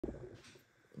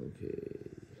Okay.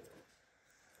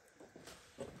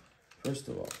 First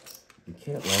of all, you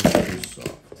can't launch it too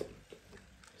soft.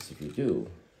 Because if you do,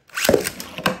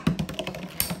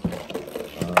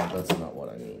 that's not what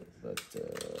I mean. But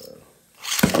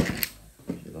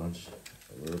if you launch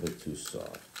a little bit too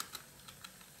soft,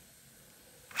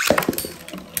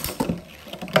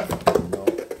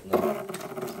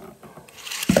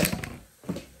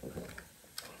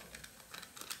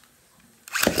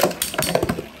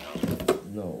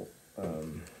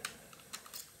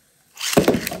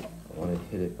 I want to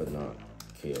hit it but not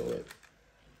KO it.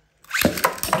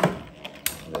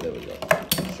 Yeah, there we go.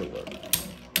 Should work.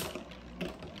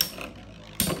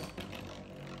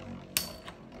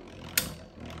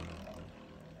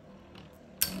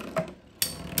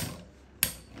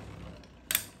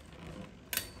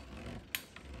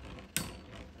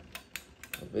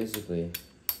 But basically,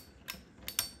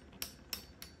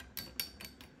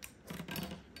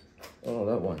 oh,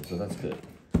 that one, so that's good.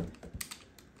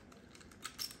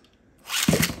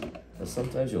 But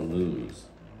sometimes you'll lose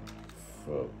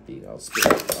for being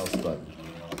outspun.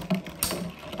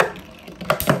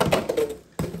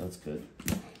 That's good.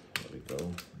 There we go.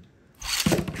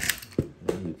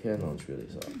 Now you can launch really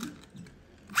soft.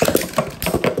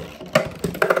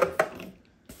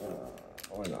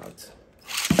 Or not.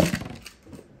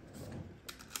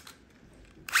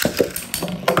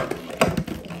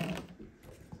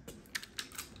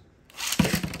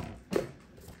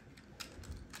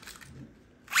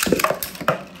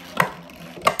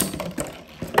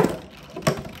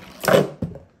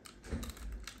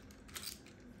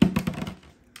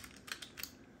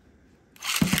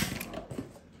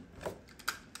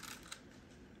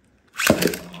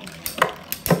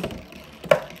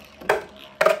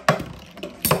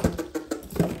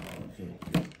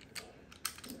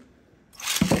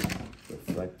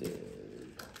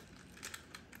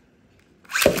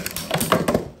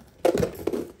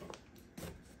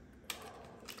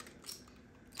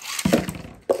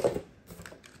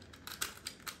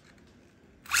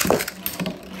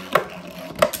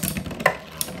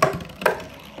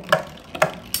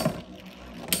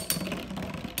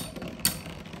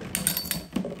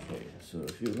 So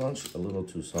if you launch a little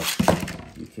too soft,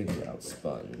 you can get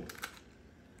outspun.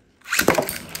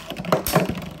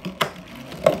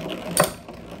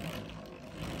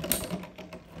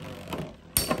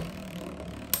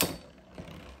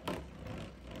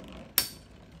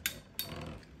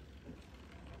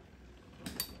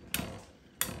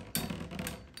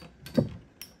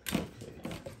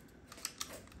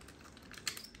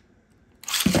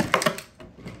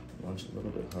 Launch a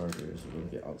little bit harder so we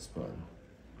don't get outspun.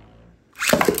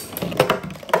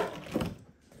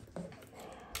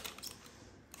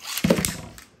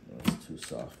 That's too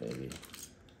soft, maybe.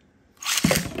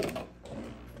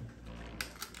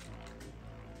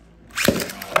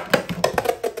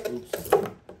 Oops.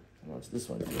 Launch this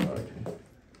one too hard.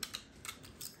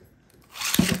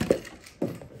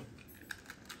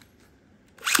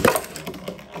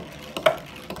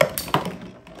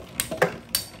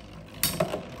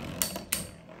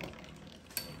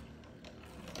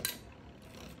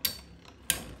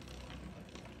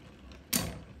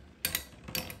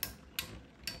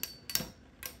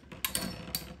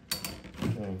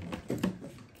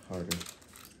 Harder.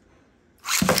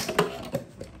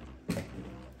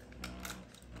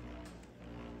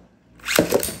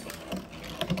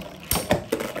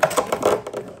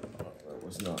 That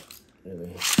was not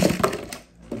really.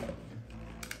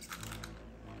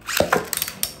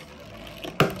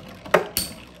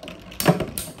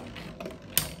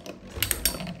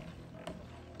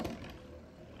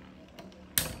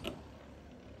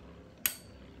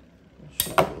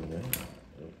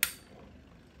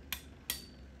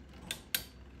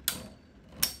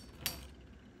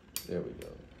 There we go.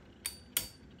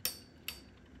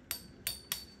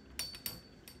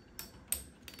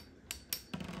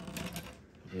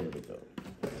 There we go.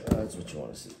 That's what you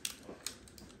want to see.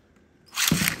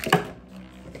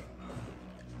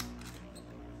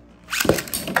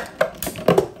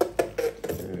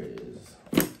 There it is.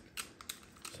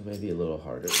 So maybe a little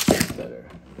harder is better.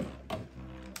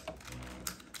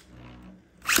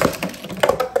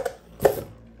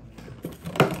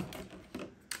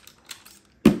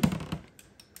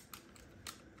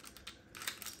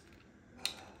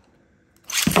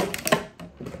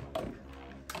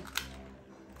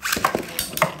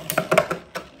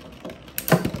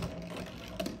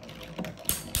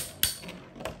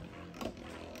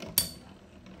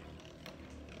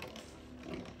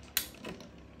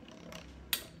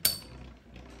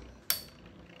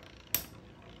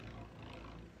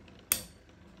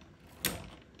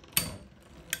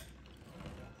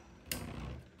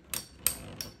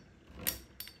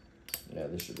 Yeah,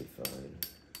 this should be fine.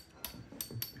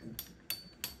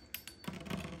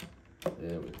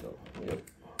 There we go. Yep.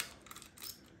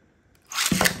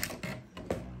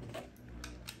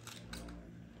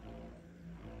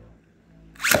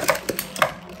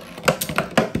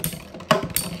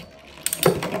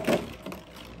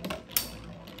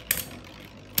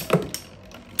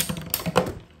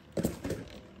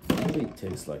 It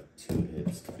takes like 2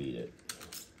 hits to beat it.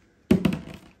 Oh,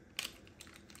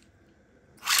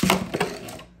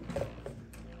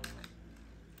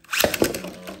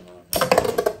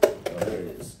 there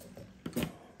it is.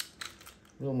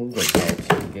 We'll move the belt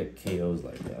so we can get KOs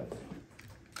like that.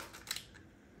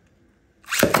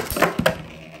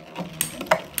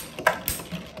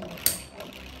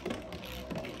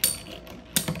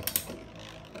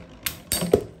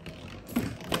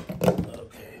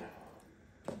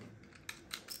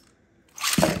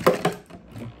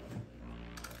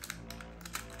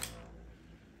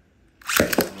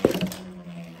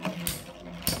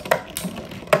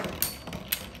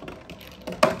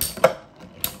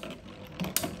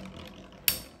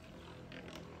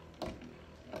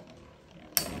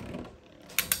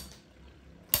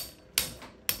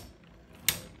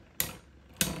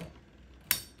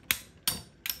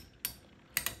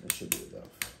 That should be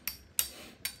enough.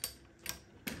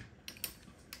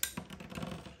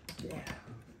 Yeah.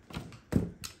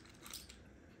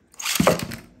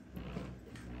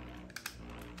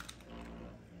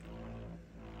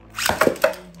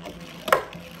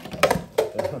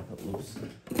 Oops.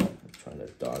 I'm trying to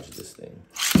dodge this thing.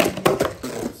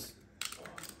 Oops.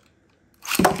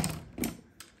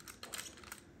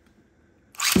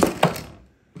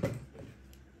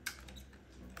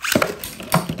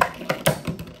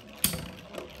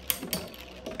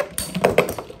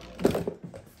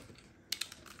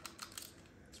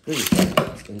 Pretty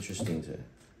fun. It's interesting to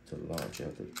launch. You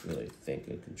have to really think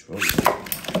and control it.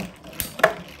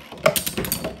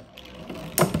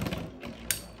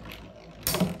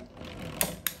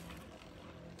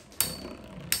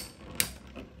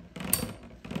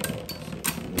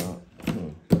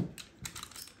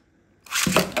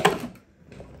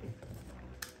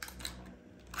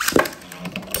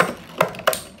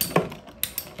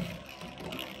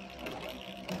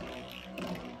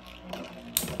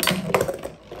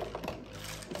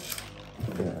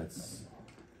 Yeah, it's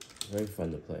very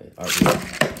fun to play. All right.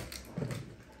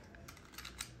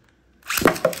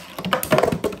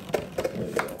 There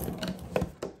we go.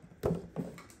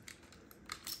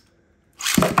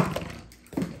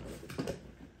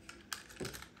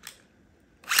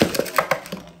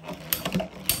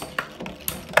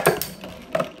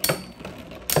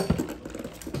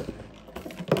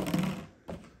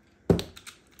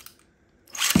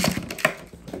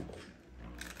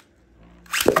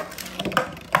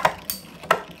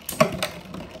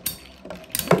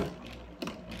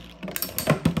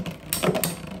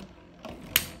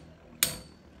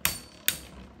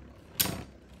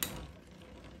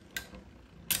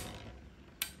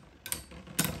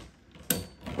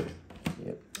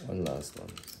 One last one.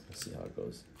 Let's see how it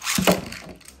goes.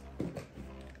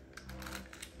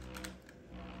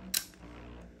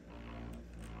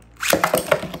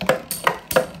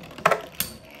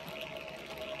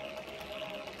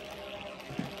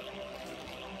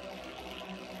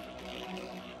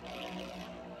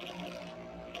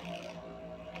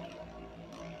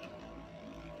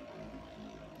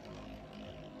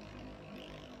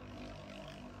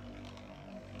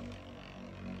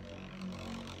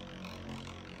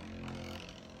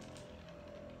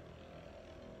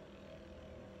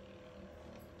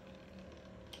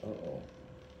 Uh-oh.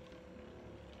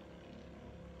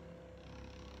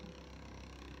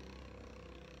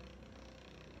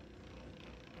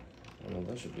 Well,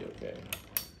 that should be okay.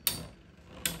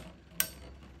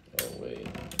 Oh, wait.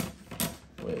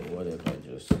 Wait, what if I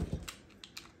just...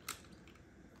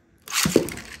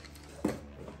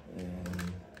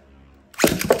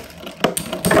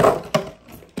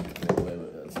 Wait,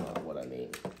 that's not what I mean.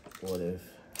 What if...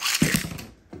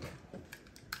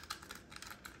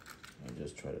 I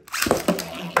just try to...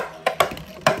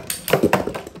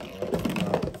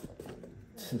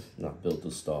 Not built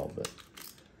to stall, but...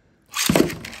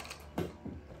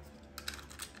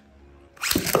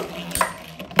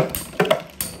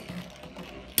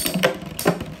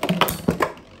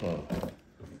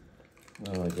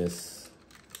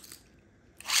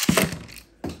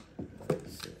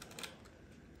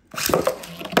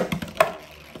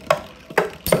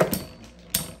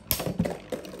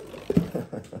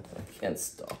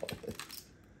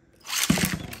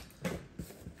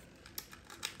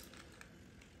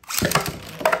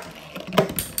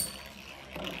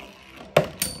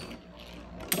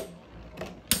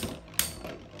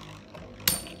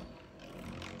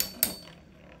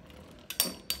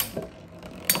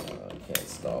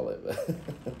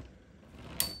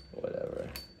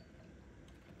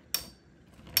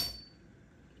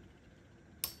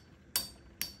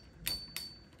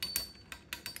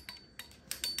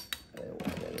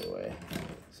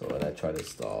 try to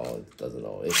stall, it doesn't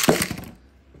always.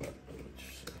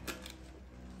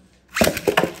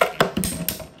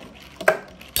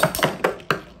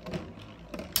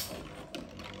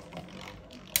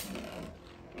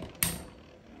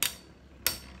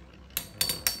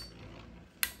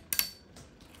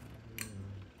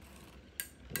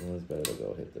 It's better to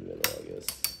go hit the middle, I guess.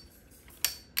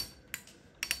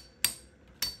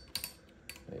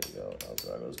 There you go.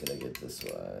 L-Drago's gonna get this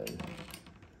one.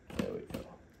 There we go.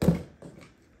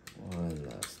 One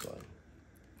last one.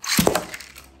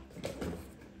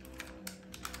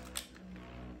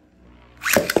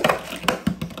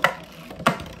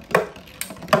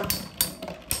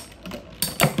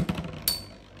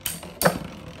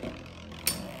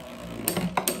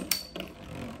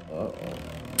 Uh-oh.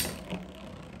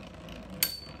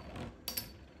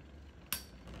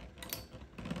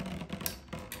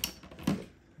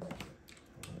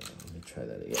 Try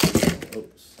that again.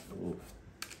 Oops. Ooh.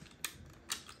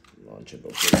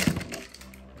 Launchable, please.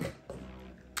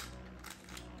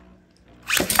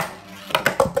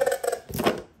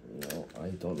 No, I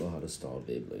don't know how to stall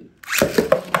Beyblade.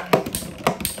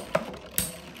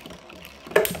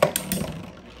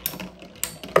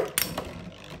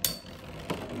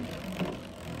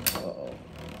 Uh-oh.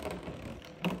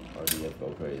 RDF go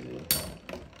crazy.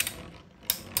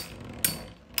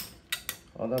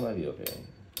 Oh, that might be okay.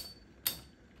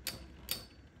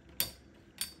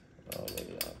 Oh,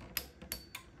 maybe not.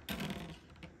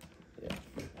 Yeah.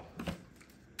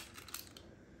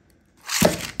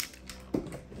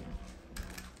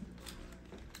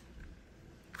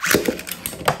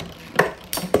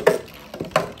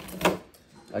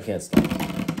 I can't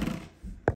stop.